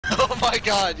my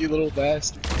god, you little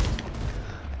bastard.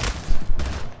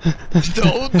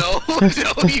 No, no,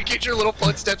 no, you get your little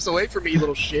footsteps away from me, you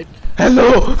little shit.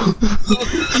 Hello!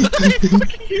 I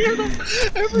fucking hear them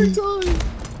every time.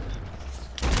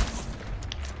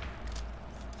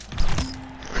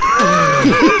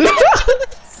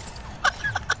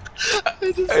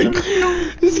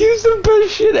 This game's the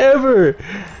best shit ever!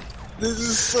 This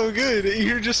is so good,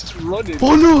 you're just running.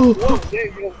 Oh no! Whoa, there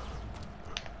you go.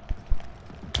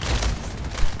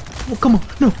 Oh, come on,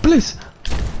 no, please!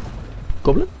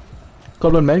 Goblin?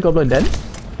 Goblin man, goblin den?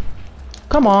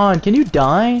 Come on, can you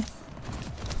die?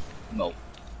 No,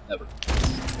 never.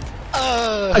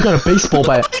 I got a baseball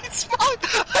bat.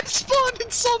 I spawned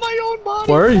and saw my own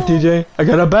body. Where are you, TJ? I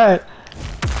got a bat.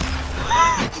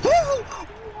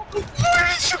 Where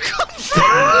did you come from?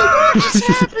 What just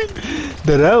happened?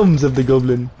 The realms of the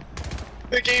goblin.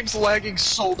 The game's lagging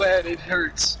so bad it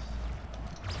hurts.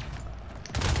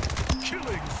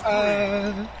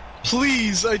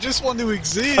 Please, I just want to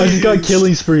exist. I just got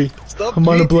killing spree. Stop I'm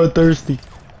on a cheating. bloodthirsty.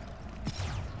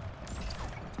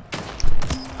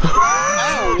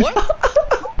 Ow, what?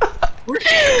 Where are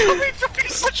you coming from? You're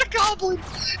such a goblin.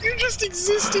 You're just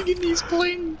existing in these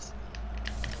planes.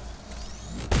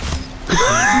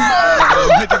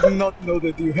 I did not know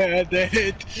that you had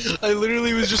that. I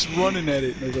literally was just running at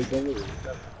it. And I was like, don't worry.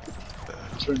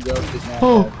 Turns out it did not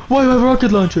Oh, have. why my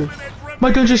rocket launcher?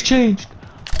 My gun just changed.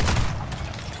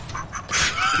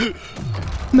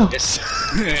 No. Yes.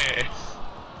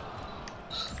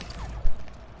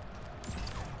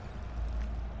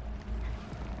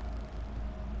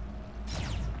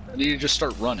 I need to just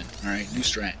start running. Alright, new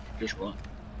strat. Just run.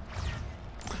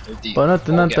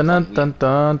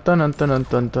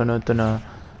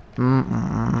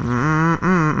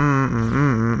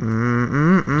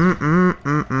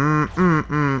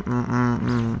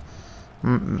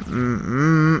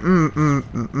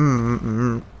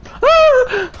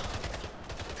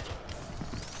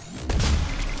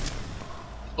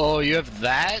 Oh, you have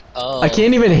that? Oh. I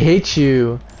can't even hit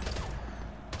you.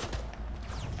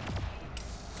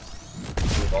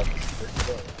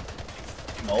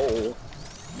 No.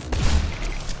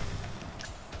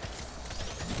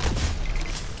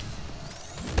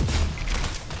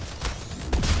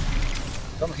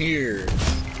 Come here.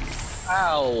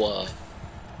 Ow.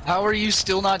 How are you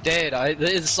still not dead?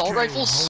 The assault rifle's